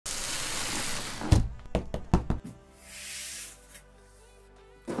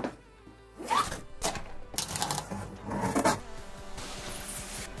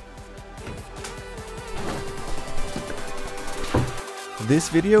This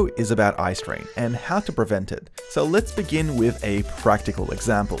video is about eye strain and how to prevent it, so let's begin with a practical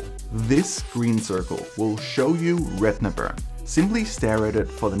example. This green circle will show you retina burn. Simply stare at it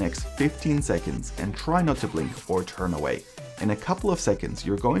for the next 15 seconds and try not to blink or turn away. In a couple of seconds,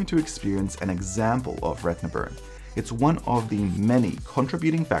 you're going to experience an example of retina burn. It's one of the many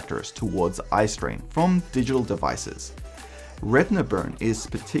contributing factors towards eye strain from digital devices. Retina burn is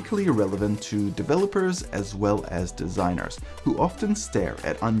particularly relevant to developers as well as designers who often stare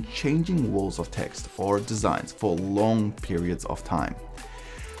at unchanging walls of text or designs for long periods of time.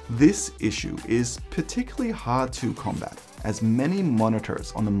 This issue is particularly hard to combat, as many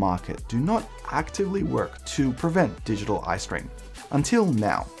monitors on the market do not actively work to prevent digital eye strain. Until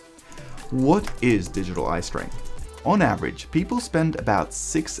now. What is digital eye strain? On average, people spend about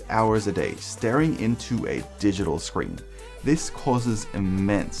 6 hours a day staring into a digital screen. This causes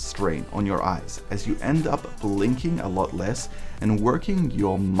immense strain on your eyes as you end up blinking a lot less and working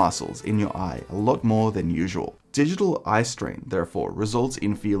your muscles in your eye a lot more than usual. Digital eye strain, therefore, results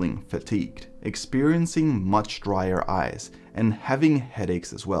in feeling fatigued, experiencing much drier eyes, and having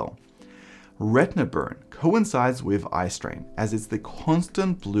headaches as well. Retina burn coincides with eye strain as it's the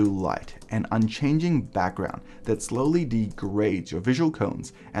constant blue light and unchanging background that slowly degrades your visual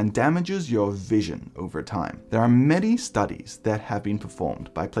cones and damages your vision over time. There are many studies that have been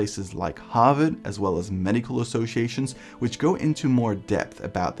performed by places like Harvard as well as medical associations which go into more depth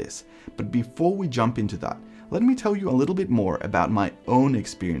about this. But before we jump into that, let me tell you a little bit more about my own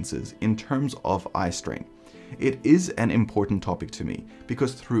experiences in terms of eye strain. It is an important topic to me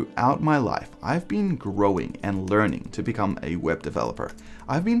because throughout my life, I've been growing and learning to become a web developer.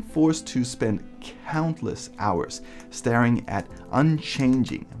 I've been forced to spend countless hours staring at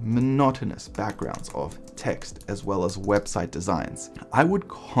unchanging, monotonous backgrounds of text as well as website designs. I would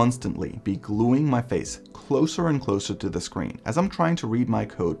constantly be gluing my face closer and closer to the screen as I'm trying to read my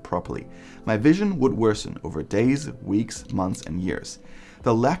code properly. My vision would worsen over days, weeks, months, and years.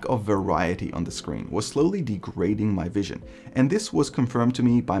 The lack of variety on the screen was slowly degrading my vision, and this was confirmed to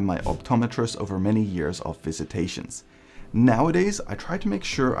me by my optometrist over many years of visitations. Nowadays, I try to make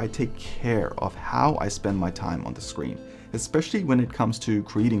sure I take care of how I spend my time on the screen, especially when it comes to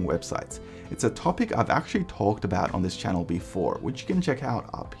creating websites. It's a topic I've actually talked about on this channel before, which you can check out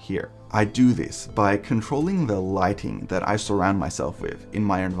up here. I do this by controlling the lighting that I surround myself with in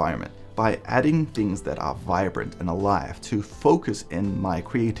my environment, by adding things that are vibrant and alive to focus in my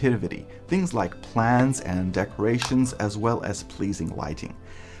creativity, things like plans and decorations as well as pleasing lighting.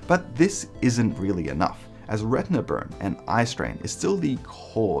 But this isn't really enough, as retina burn and eye strain is still the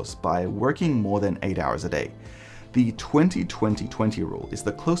cause by working more than 8 hours a day. The 20-20-20 rule is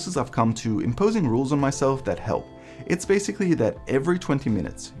the closest I've come to imposing rules on myself that help. It's basically that every 20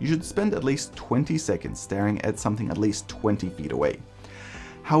 minutes, you should spend at least 20 seconds staring at something at least 20 feet away.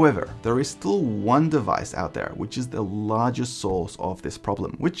 However, there is still one device out there which is the largest source of this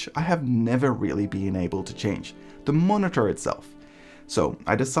problem, which I have never really been able to change: the monitor itself. So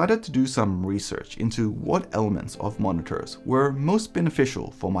I decided to do some research into what elements of monitors were most beneficial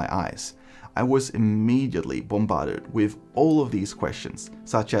for my eyes. I was immediately bombarded with all of these questions,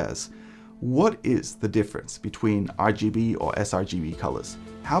 such as, what is the difference between RGB or sRGB colors?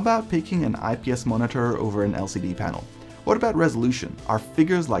 How about picking an IPS monitor over an LCD panel? What about resolution? Are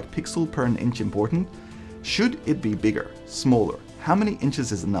figures like pixel per an inch important? Should it be bigger, smaller? How many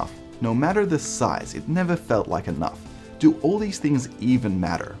inches is enough? No matter the size, it never felt like enough. Do all these things even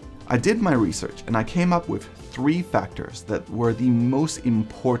matter? I did my research and I came up with 3 factors that were the most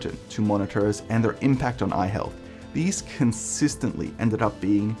important to monitors and their impact on eye health. These consistently ended up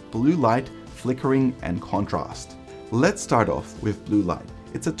being blue light, flickering, and contrast. Let's start off with blue light.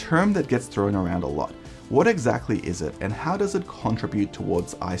 It's a term that gets thrown around a lot. What exactly is it and how does it contribute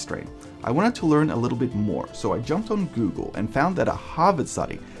towards eye strain? I wanted to learn a little bit more, so I jumped on Google and found that a Harvard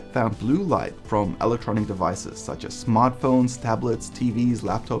study found blue light from electronic devices such as smartphones, tablets, TVs,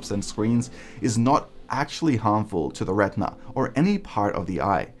 laptops, and screens is not actually harmful to the retina or any part of the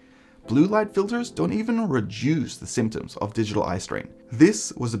eye. Blue light filters don't even reduce the symptoms of digital eye strain.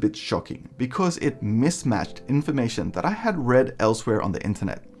 This was a bit shocking because it mismatched information that I had read elsewhere on the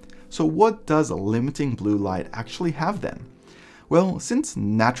internet. So what does limiting blue light actually have then? Well, since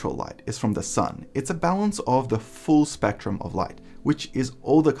natural light is from the sun, it's a balance of the full spectrum of light, which is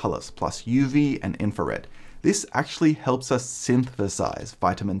all the colors plus UV and infrared. This actually helps us synthesize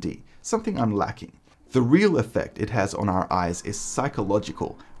vitamin D, something I'm lacking. The real effect it has on our eyes is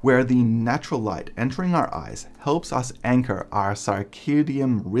psychological, where the natural light entering our eyes helps us anchor our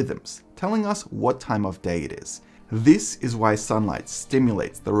circadian rhythms, telling us what time of day it is. This is why sunlight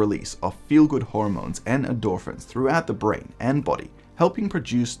stimulates the release of feel-good hormones and endorphins throughout the brain and body, helping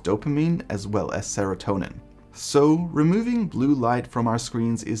produce dopamine as well as serotonin. So removing blue light from our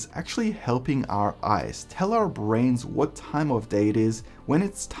screens is actually helping our eyes tell our brains what time of day it is, when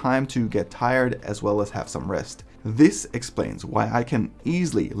it's time to get tired as well as have some rest. This explains why I can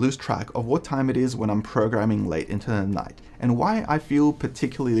easily lose track of what time it is when I'm programming late into the night, and why I feel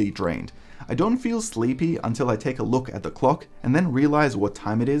particularly drained. I don't feel sleepy until I take a look at the clock and then realize what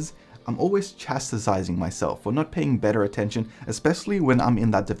time it is. I'm always chastising myself for not paying better attention, especially when I'm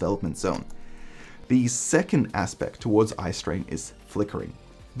in that development zone. The second aspect towards eye strain is flickering.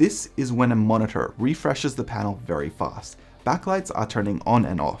 This is when a monitor refreshes the panel very fast. Backlights are turning on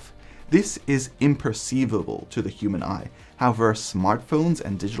and off. This is imperceivable to the human eye. However, smartphones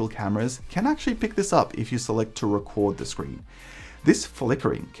and digital cameras can actually pick this up if you select to record the screen. This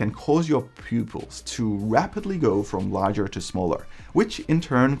flickering can cause your pupils to rapidly go from larger to smaller, which in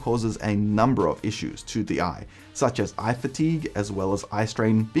turn causes a number of issues to the eye, such as eye fatigue as well as eye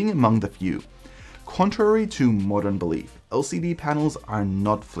strain being among the few. Contrary to modern belief, LCD panels are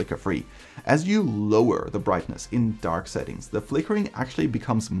not flicker-free. As you lower the brightness in dark settings, the flickering actually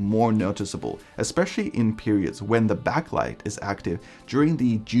becomes more noticeable, especially in periods when the backlight is active during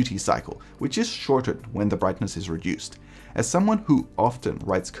the duty cycle, which is shortened when the brightness is reduced. As someone who often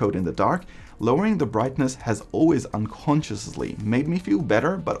writes code in the dark, lowering the brightness has always unconsciously made me feel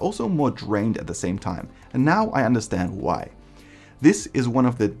better, but also more drained at the same time, and now I understand why. This is one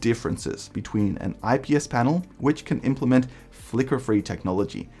of the differences between an IPS panel, which can implement flicker-free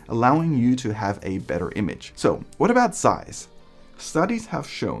technology, allowing you to have a better image. So, what about size? Studies have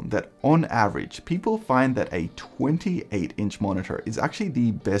shown that on average, people find that a 28-inch monitor is actually the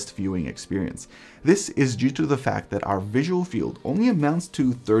best viewing experience. This is due to the fact that our visual field only amounts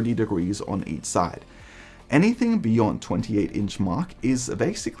to 30 degrees on each side. Anything beyond 28-inch mark is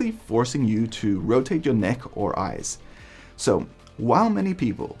basically forcing you to rotate your neck or eyes. So, while many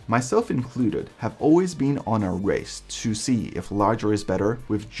people, myself included, have always been on a race to see if larger is better,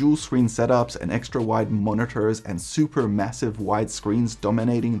 with dual screen setups and extra wide monitors and super massive wide screens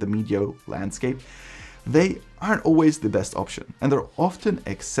dominating the media landscape, they aren't always the best option, and they're often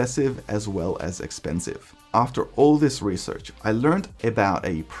excessive as well as expensive. After all this research, I learned about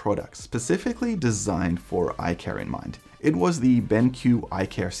a product specifically designed for eye care in mind. It was the BenQ Eye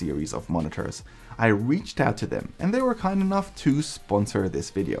Care series of monitors. I reached out to them and they were kind enough to sponsor this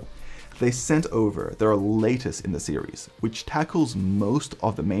video. They sent over their latest in the series, which tackles most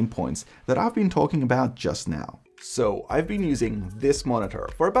of the main points that I've been talking about just now. So I've been using this monitor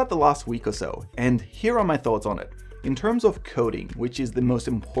for about the last week or so, and here are my thoughts on it. In terms of coding, which is the most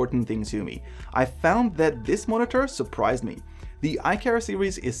important thing to me, I found that this monitor surprised me. The Eye Care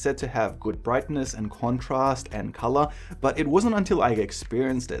series is said to have good brightness and contrast and color, but it wasn't until I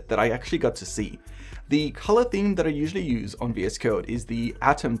experienced it that I actually got to see. The color theme that I usually use on VS Code is the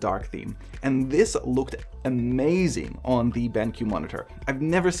Atom Dark theme, and this looked amazing on the BenQ monitor. I've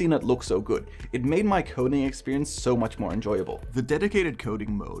never seen it look so good. It made my coding experience so much more enjoyable. The dedicated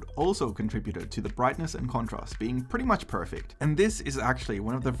coding mode also contributed to the brightness and contrast being pretty much perfect. And this is actually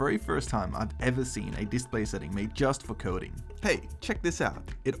one of the very first time I've ever seen a display setting made just for coding. Hey, check this out.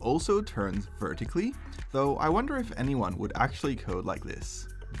 It also turns vertically, though I wonder if anyone would actually code like this.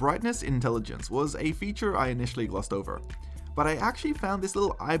 Brightness intelligence was a feature I initially glossed over, but I actually found this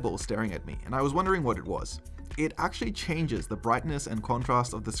little eyeball staring at me, and I was wondering what it was. It actually changes the brightness and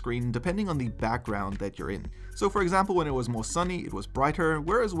contrast of the screen depending on the background that you're in. So for example, when it was more sunny, it was brighter,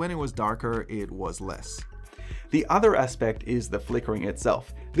 whereas when it was darker, it was less. The other aspect is the flickering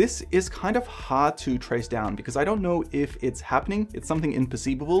itself. This is kind of hard to trace down because I don't know if it's happening, it's something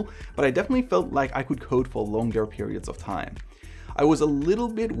imperceivable, but I definitely felt like I could code for longer periods of time. I was a little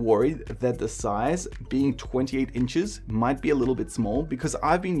bit worried that the size, being 28 inches, might be a little bit small because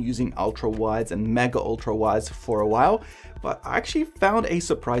I've been using ultra wides and mega ultra wides for a while, but I actually found a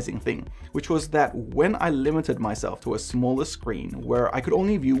surprising thing, which was that when I limited myself to a smaller screen where I could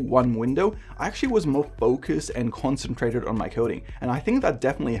only view one window, I actually was more focused and concentrated on my coding, and I think that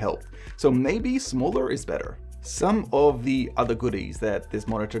definitely helped. So maybe smaller is better. Some of the other goodies that this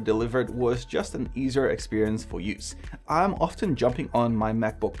monitor delivered was just an easier experience for use. I'm often jumping on my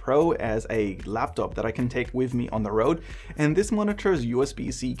MacBook Pro as a laptop that I can take with me on the road, and this monitor's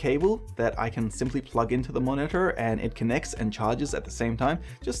USB-C cable that I can simply plug into the monitor and it connects and charges at the same time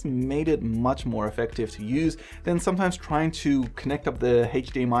just made it much more effective to use than sometimes trying to connect up the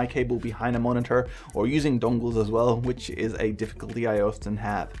HDMI cable behind a monitor or using dongles as well, which is a difficulty I often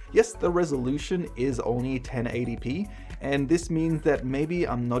have. Yes, the resolution is only 1080p, and this means that maybe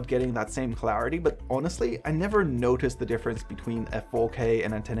I'm not getting that same clarity, but honestly, I never noticed the difference between a 4K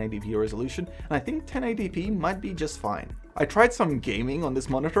and a 1080p resolution, and I think 1080p might be just fine. I tried some gaming on this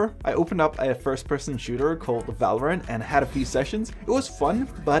monitor. I opened up a first-person shooter called Valorant and had a few sessions. It was fun,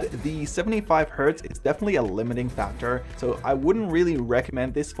 but the 75 Hz is definitely a limiting factor, so I wouldn't really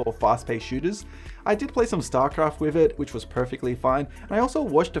recommend this for fast-paced shooters. I did play some StarCraft with it, which was perfectly fine, and I also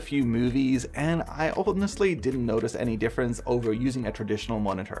watched a few movies, and I honestly didn't notice any difference over using a traditional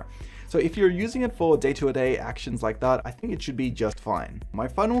monitor. So if you're using it for day-to-day actions like that, I think it should be just fine. My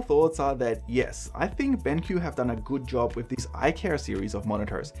final thoughts are that yes, I think BenQ have done a good job with this eye care series of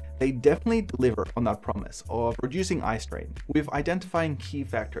monitors. They definitely deliver on that promise of reducing eye strain, with identifying key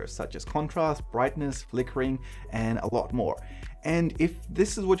factors such as contrast, brightness, flickering, and a lot more. And if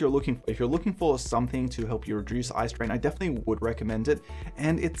this is what you're looking for, if you're looking for something to help you reduce eye strain, I definitely would recommend it.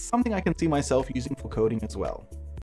 And it's something I can see myself using for coding as well.